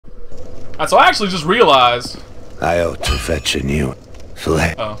So I actually just realized. I ought to fetch a new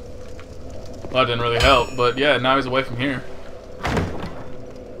flag. Oh. Well, that didn't really help, but yeah, now he's away from here.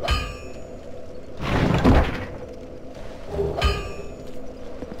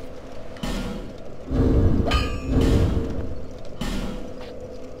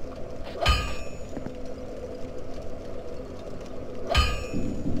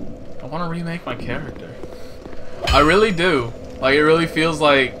 I want to remake my character. I really do. Like, it really feels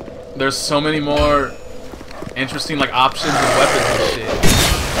like there's so many more interesting, like, options and weapons and shit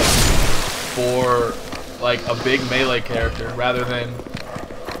for, like, a big melee character rather than, you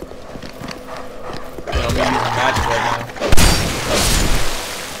know, me using magic right now.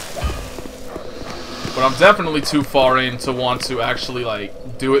 But I'm definitely too far in to want to actually,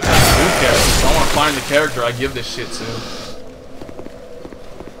 like, do it as a new character. So I want to find the character I give this shit to.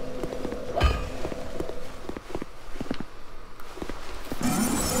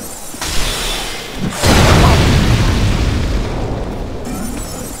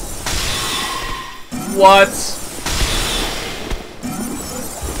 What?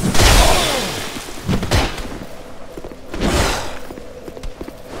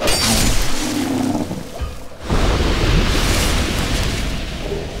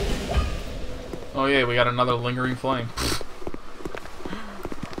 Oh yeah, we got another lingering flame.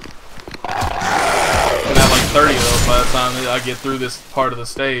 I'm gonna have like 30 of those by the time I get through this part of the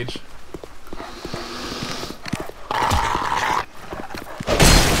stage.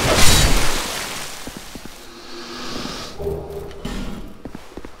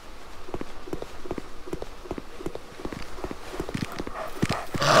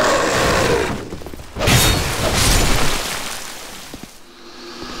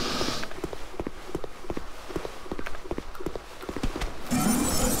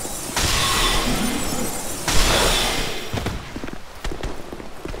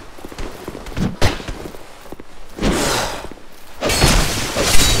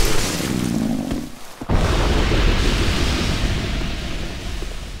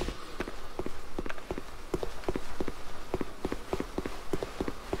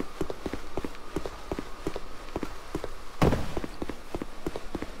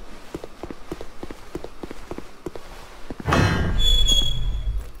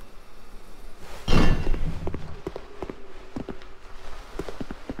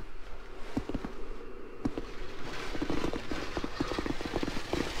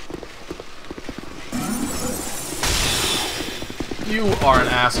 You are an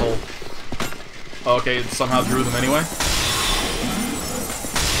asshole. Okay, it somehow drew them anyway.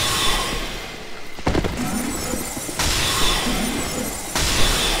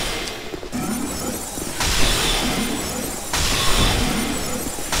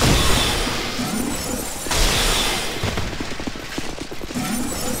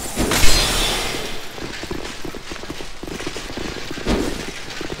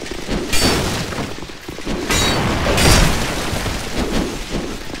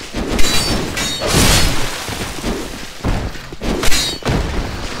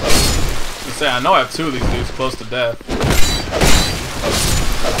 I know I have two of these dudes close to death.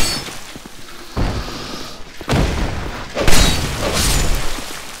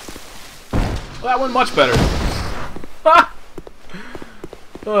 Well, that went much better. Ha!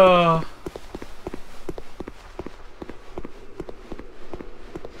 I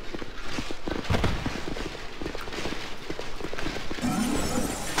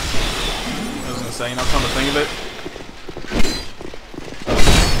was gonna say, you know, come to think of it,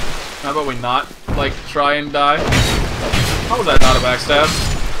 how about we not, like, try and die? How was that not a backstab?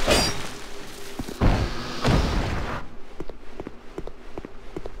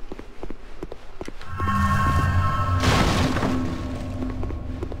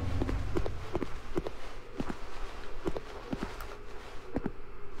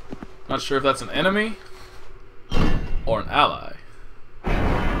 Not sure if that's an enemy or an ally. About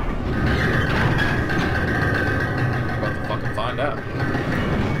to fucking find out.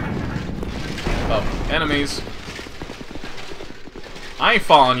 Oh, enemies. I ain't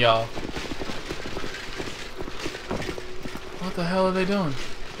following y'all. What the hell are they doing?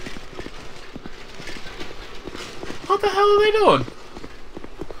 What the hell are they doing?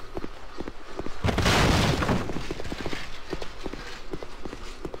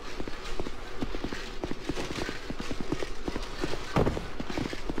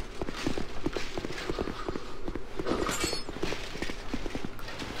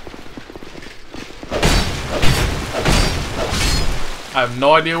 I have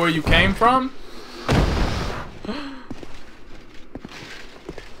no idea where you came from.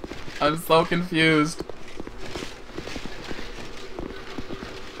 I'm so confused.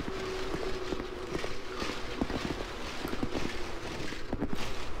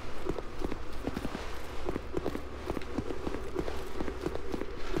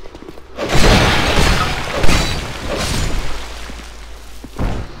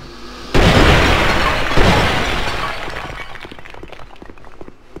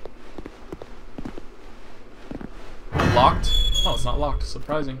 locked.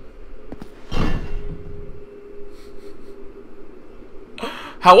 Surprising.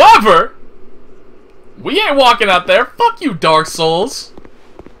 However, we ain't walking out there. Fuck you, Dark Souls.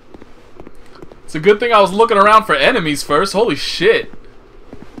 It's a good thing I was looking around for enemies first. Holy shit.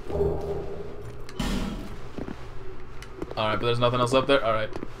 Alright, but there's nothing else up there? Alright.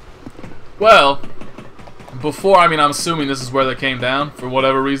 Well, before, I mean, I'm assuming this is where they came down. For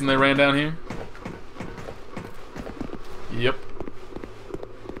whatever reason they ran down here. Yep.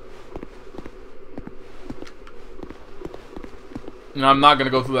 No, I'm not gonna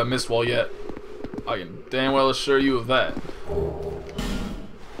go through that mist wall yet. I can damn well assure you of that.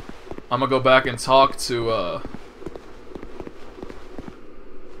 I'm gonna go back and talk to,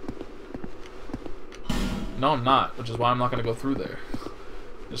 No, I'm not, which is why I'm not gonna go through there.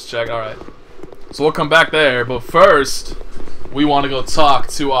 Just check, alright. So we'll come back there, but first, we want to go talk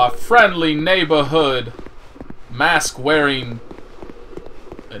to our friendly neighborhood mask-wearing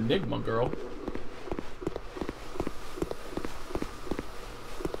Enigma girl.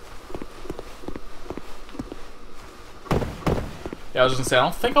 Yeah, I was just gonna say, I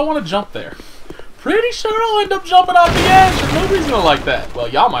don't think I want to jump there. Pretty sure I'll end up jumping off the edge, and nobody's gonna like that. Well,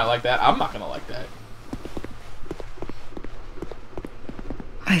 y'all might like that. I'm not gonna like that.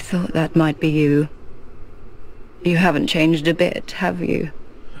 I thought that might be you. You haven't changed a bit, have you?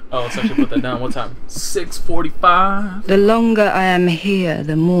 Oh, let's actually put that down. What time? 6:45. The longer I am here,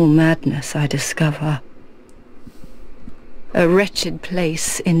 the more madness I discover. A wretched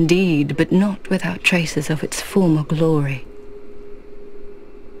place indeed, but not without traces of its former glory.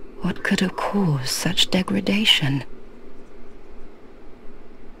 What could have caused such degradation?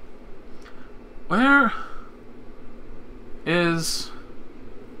 Where is...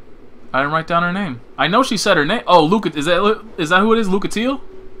 I didn't write down her name. I know she said her name. Oh, Luca. Is that who it is? Lucatiel?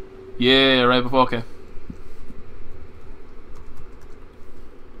 Yeah, right before. Okay.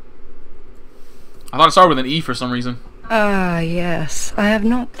 I thought it started with an E for some reason. Ah, yes. I have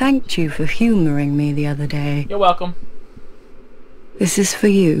not thanked you for humoring me the other day. You're welcome. This is for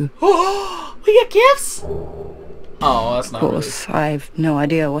you. Oh, we get gifts? Oh, that's not Of course, really. I've no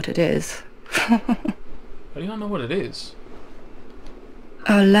idea what it is. How do you not know what it is?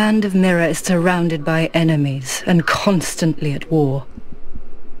 Our land of Mirror is surrounded by enemies and constantly at war.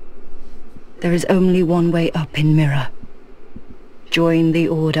 There is only one way up in Mirror. Join the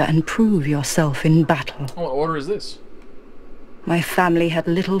Order and prove yourself in battle. Oh, what order is this? My family had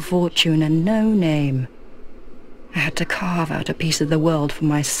little fortune and no name. I had to carve out a piece of the world for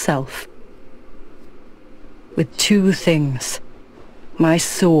myself. With two things. My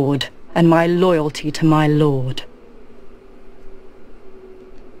sword and my loyalty to my lord.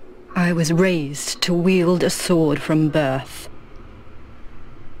 I was raised to wield a sword from birth.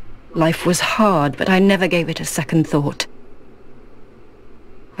 Life was hard, but I never gave it a second thought.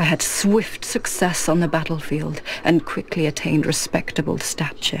 I had swift success on the battlefield and quickly attained respectable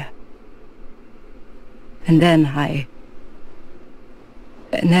stature. And then I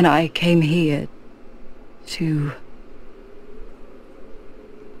came here to...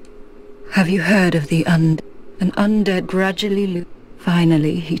 Have you heard of the an undead gradually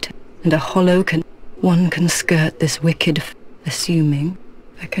finally and a hollow one can skirt this wicked assuming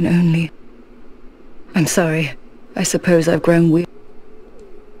I can only... I'm sorry. I suppose I've grown weird.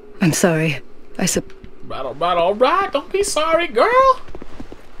 I'm sorry. Alright. Don't be sorry, girl.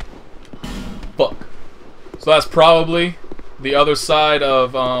 Fuck. So that's probably the other side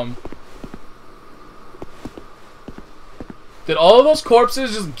of, Did all of those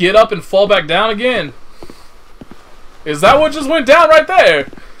corpses just get up and fall back down again? Is that what just went down right there?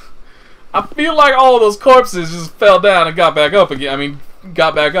 I feel like all of those corpses just fell down and got back up again. I mean,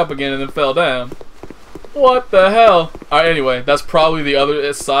 got back up again and then fell down. What the hell? Alright, anyway, that's probably the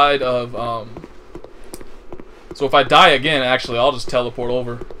other side of, So if I die again, actually, I'll just teleport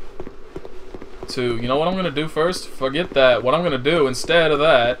over to... You know what I'm going to do first? Forget that. What I'm going to do instead of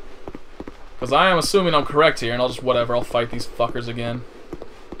that... Because I am assuming I'm correct here, and I'll just... Whatever, I'll fight these fuckers again.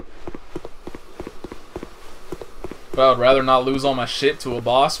 But I would rather not lose all my shit to a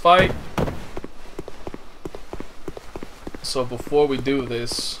boss fight. So before we do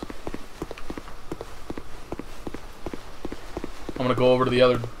this... I'm gonna go over to the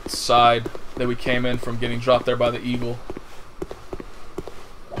other side that we came in from getting dropped there by the eagle.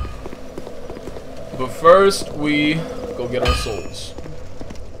 But first, we go get our souls.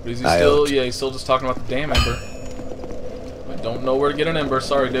 But is he still... Yeah, he's still just talking about the damn ember. I don't know where to get an ember.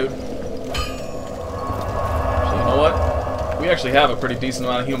 Sorry, dude. So you know what? We actually have a pretty decent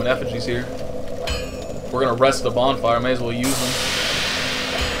amount of human effigies here. If we're gonna rest the bonfire, may as well use them.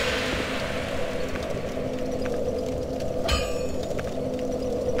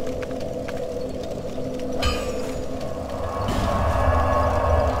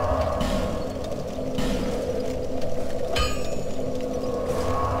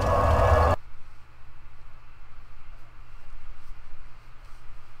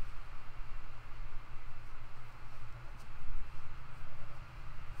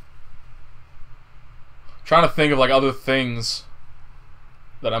 Trying to think of like other things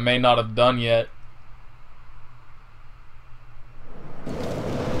that I may not have done yet.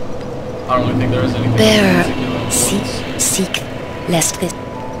 I don't really think there is anything. Bearer, seek, lest this.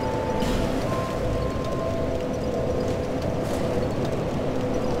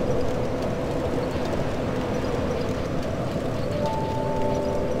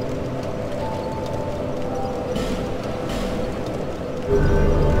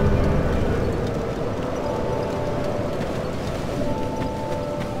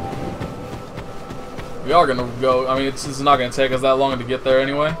 We are gonna go. I mean, it's not gonna take us that long to get there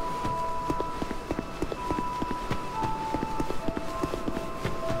anyway.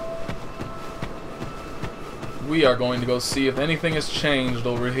 We are going to go see if anything has changed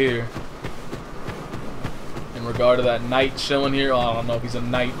over here in regard to that knight chilling here. Oh, I don't know if he's a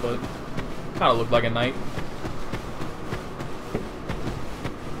knight, but kind of looked like a knight.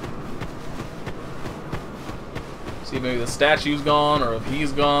 See if maybe the statue's gone, or if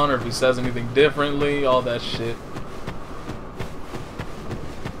he's gone, or if he says anything differently, all that shit.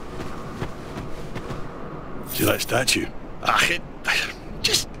 See that statue?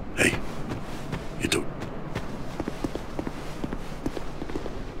 Just, hey, you don't.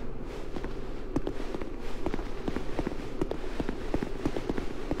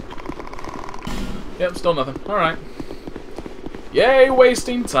 Yep, still nothing. Alright. Yay,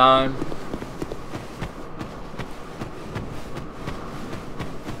 wasting time.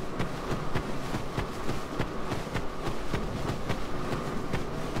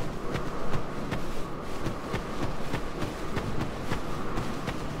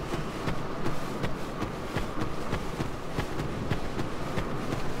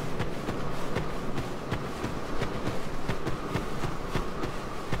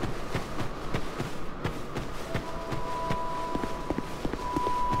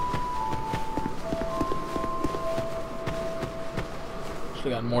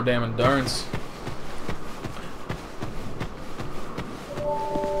 Should've got more damn endurance.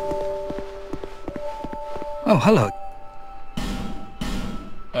 Oh, hello.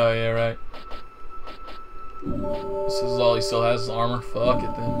 Oh yeah, right. This is all he still has is armor. Fuck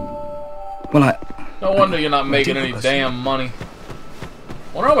it then. Well, No wonder you're not making any damn money.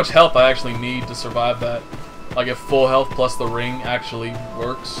 Wonder how much health I actually need to survive that. Like if full health plus the ring actually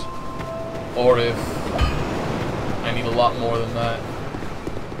works, or if I need a lot more than that.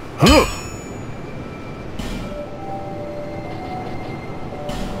 Huh?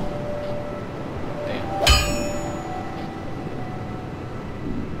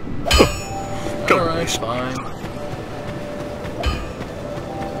 Alright, fine.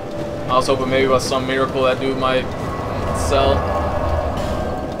 I was hoping maybe by some miracle that dude might sell.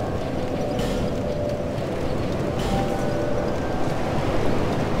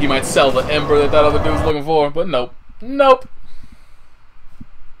 He might sell the ember that other dude was looking for, but nope. Nope.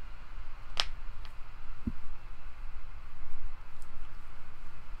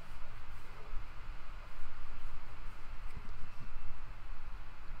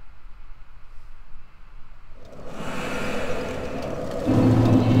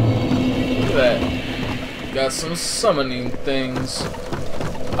 Got some summoning things.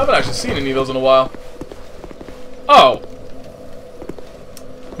 I haven't actually seen any of those in a while. Oh!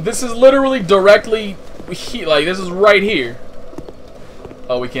 This is literally directly... like, this is right here.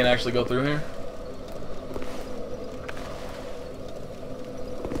 Oh, we can't actually go through here?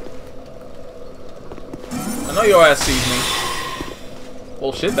 I know your ass sees me.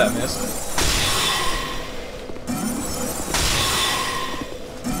 Bullshit, that missed.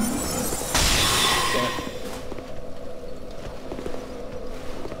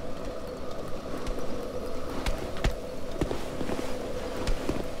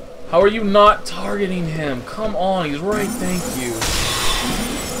 How are you not targeting him? Come on, he's right, thank you.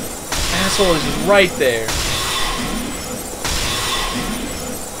 Asshole is just right there.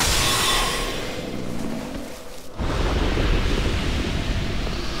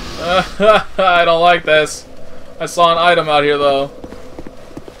 I don't like this. I saw an item out here though.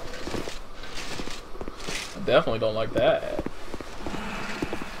 I definitely don't like that.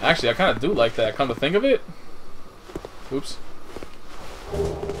 Actually, I kind of do like that, come to think of it. Oops.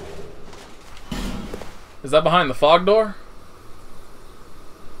 Is that behind the fog door?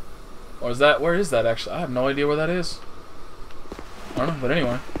 Or is that... where is that actually? I have no idea where that is. I don't know, but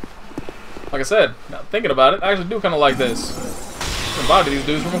anyway. Like I said, now thinking about it, I actually do kind of like this. I can body these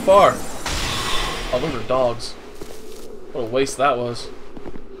dudes from afar. Oh, those are dogs. What a waste that was.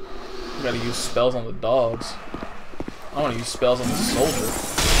 I gotta use spells on the dogs. I want to use spells on the soldier.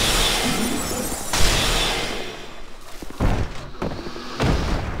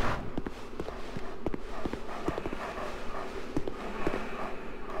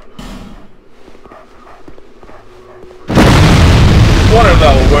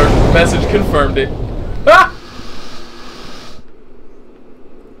 message confirmed it. Ah!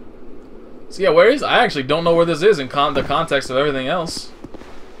 So yeah, where is... I actually don't know where this is in the context of everything else.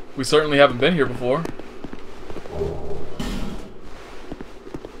 We certainly haven't been here before.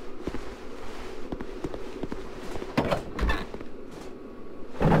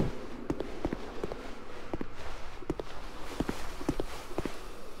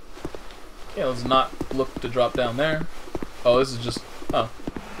 Yeah, let's not look to drop down there. Oh, this is just... Oh.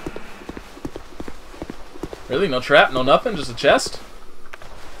 Really? No trap? No nothing? Just a chest?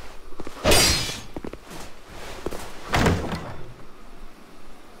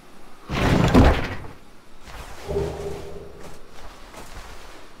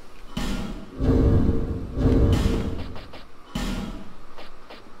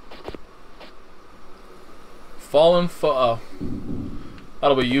 Fallen oh.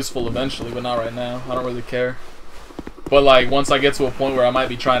 That'll be useful eventually, but not right now. I don't really care. But like, once I get to a point where I might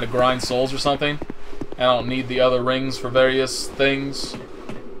be trying to grind souls or something, and I don't need the other rings for various things,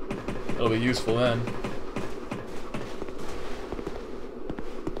 it'll be useful then.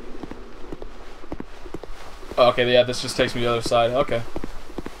 Oh, okay, yeah, this just takes me to the other side. Okay.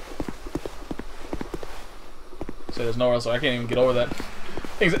 So there's nowhere else, so I can't even get over that.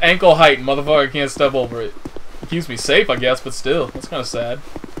 Thing's ankle height, motherfucker, I can't step over it. It keeps me safe, I guess, but still, that's kind of sad.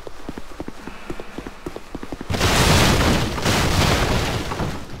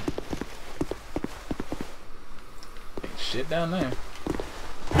 Ain't shit down there.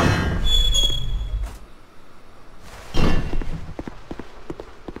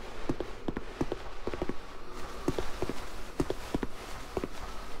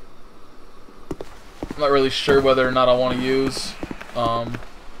 I'm not really sure whether or not I want to use,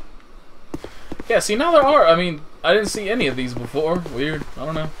 yeah, see, now there are. I mean, I didn't see any of these before. Weird. I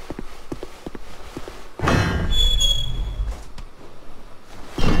don't know.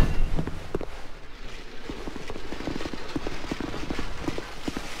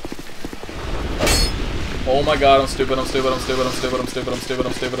 Oh my god, I'm stupid, I'm stupid, I'm stupid, I'm stupid, I'm stupid, I'm stupid,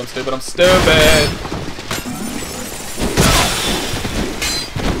 I'm stupid, I'm stupid, I'm stupid!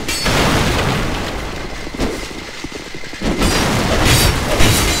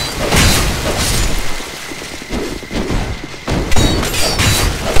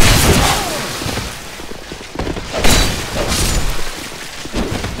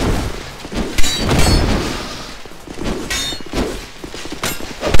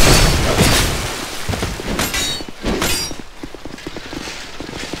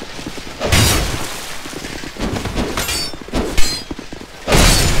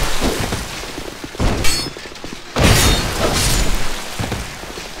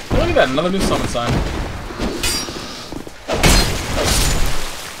 Another new summon sign.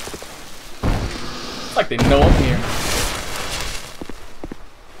 It's like they know I'm here.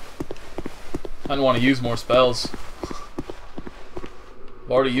 I don't want to use more spells.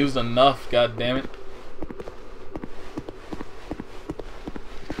 I've already used enough, god damn it.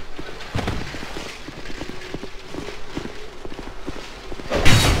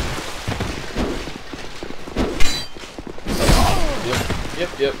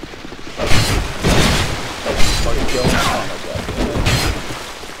 Yep.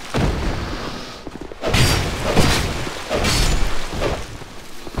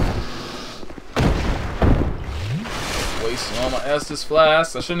 Wasting all my Estus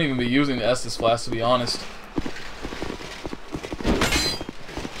flasks. I shouldn't even be using the Estus flasks, to be honest.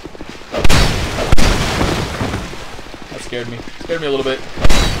 That scared me. Scared me a little bit.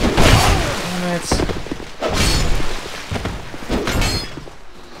 Damn it.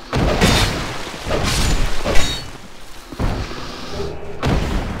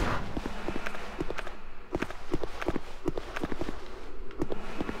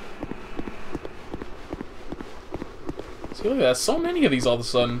 Look at that, so many of these all of a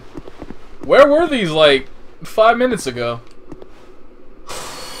sudden. Where were these like 5 minutes ago?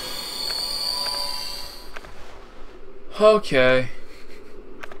 Okay.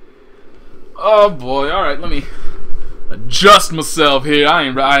 Oh boy, alright, let me adjust myself here. I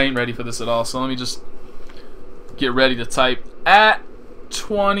ain't ready for this at all, so let me just get ready to type at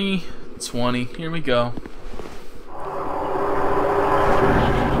 2020. Here we go.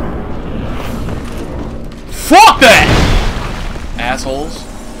 Fuck that! Assholes.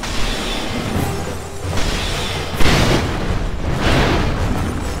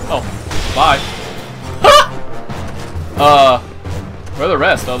 Oh, bye. Where are the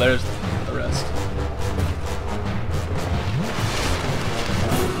rest? Oh, there's the rest.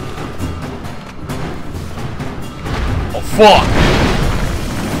 Oh, fuck!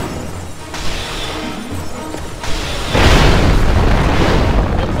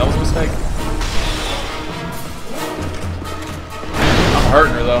 Yep, that was a mistake.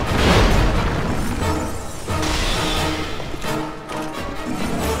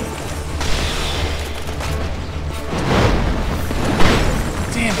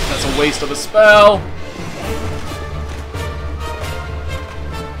 waste of a spell.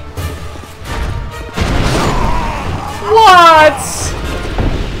 What?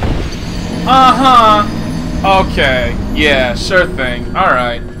 Uh-huh. Okay. Yeah, sure thing.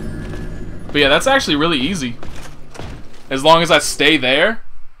 Alright. But yeah, that's actually really easy. As long as I stay there,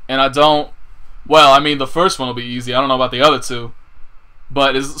 and I don't... Well, I mean, the first one will be easy. I don't know about the other two.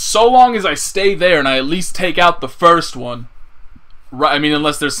 But so long as I stay there and I at least take out the first one... Right, I mean,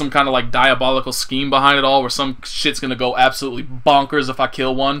 unless there's some kind of, like, diabolical scheme behind it all where some shit's gonna go absolutely bonkers if I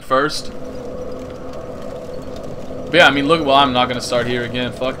kill one first. But yeah, I mean, look, well, I'm not gonna start here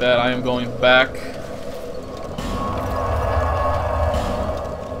again. Fuck that. I am going back.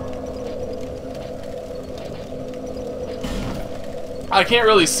 I can't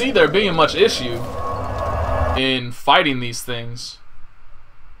really see there being much issue in fighting these things.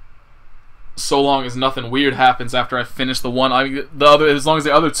 So long as nothing weird happens after I finish the one. As long as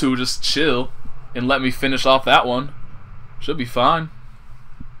the other two just chill and let me finish off that one, should be fine.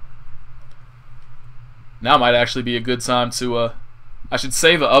 Now might actually be a good time to, I should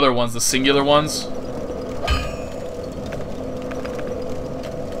save the other ones, the singular ones.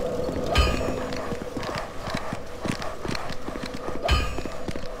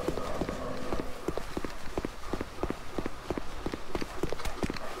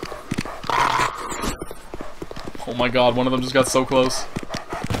 Oh my god, one of them just got so close.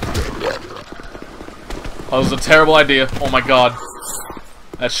 Oh, that was a terrible idea. Oh my god.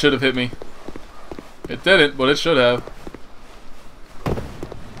 That should have hit me. It didn't, but it should have.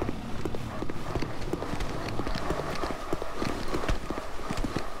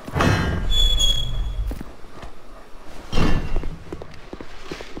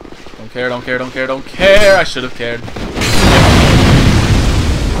 Don't care, don't care, don't care, don't care. I should have cared.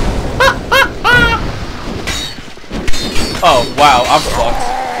 Oh, wow, I'm fucked.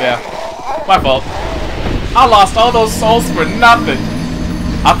 Yeah. My fault. I lost all those souls for nothing.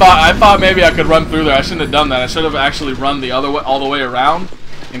 I thought maybe I could run through there. I shouldn't have done that. I should have actually run the other way, all the way around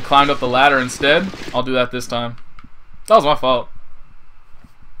and climbed up the ladder instead. I'll do that this time. That was my fault.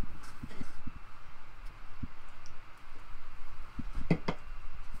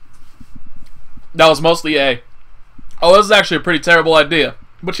 That was mostly A. Oh, this is actually a pretty terrible idea.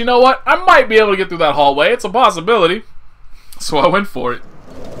 But you know what? I might be able to get through that hallway. It's a possibility. So I went for it.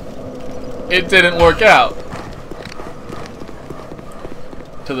 It didn't work out.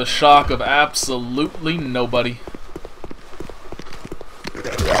 To the shock of absolutely nobody.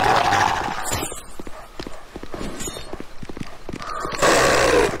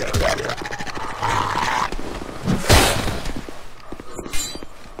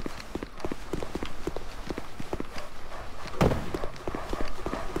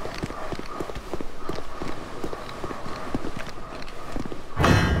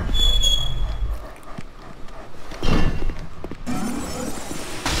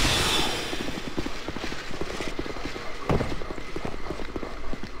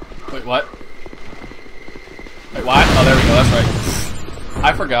 Wait, what? Wait, what? Oh, there we go, that's right.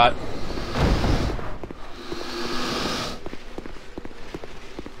 I forgot.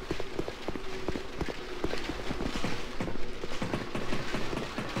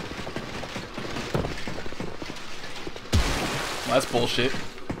 Well, that's bullshit.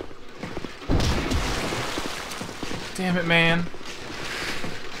 Damn it, man.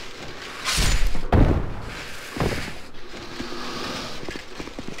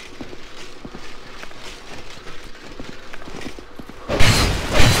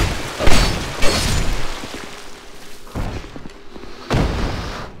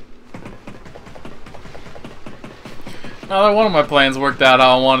 Neither one of my plans worked out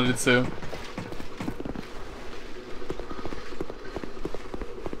how I wanted it to.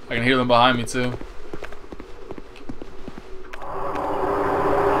 I can hear them behind me too.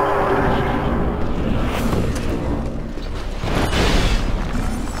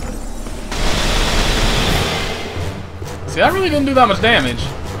 See, that really didn't do that much damage.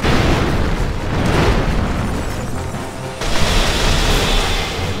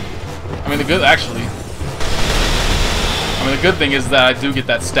 I mean, the good, actually. I mean, the good thing is that I do get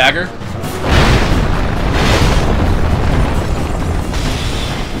that stagger.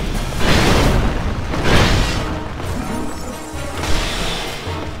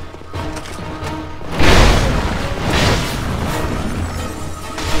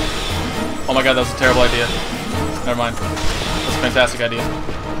 Oh my god, that was a terrible idea. Never mind. That's a fantastic idea.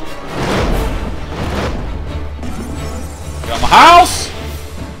 Get out of my house!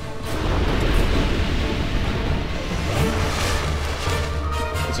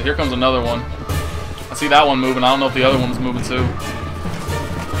 So here comes another one. I see that one moving. I don't know if the other one's moving too.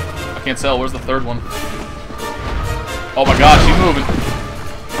 I I can't tell. Where's the third one? Oh my god, she's moving.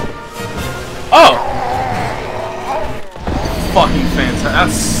 Oh! Fucking fantastic.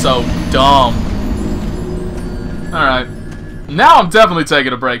 That's so dumb. Alright. Now I'm definitely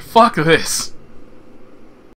taking a break. Fuck this.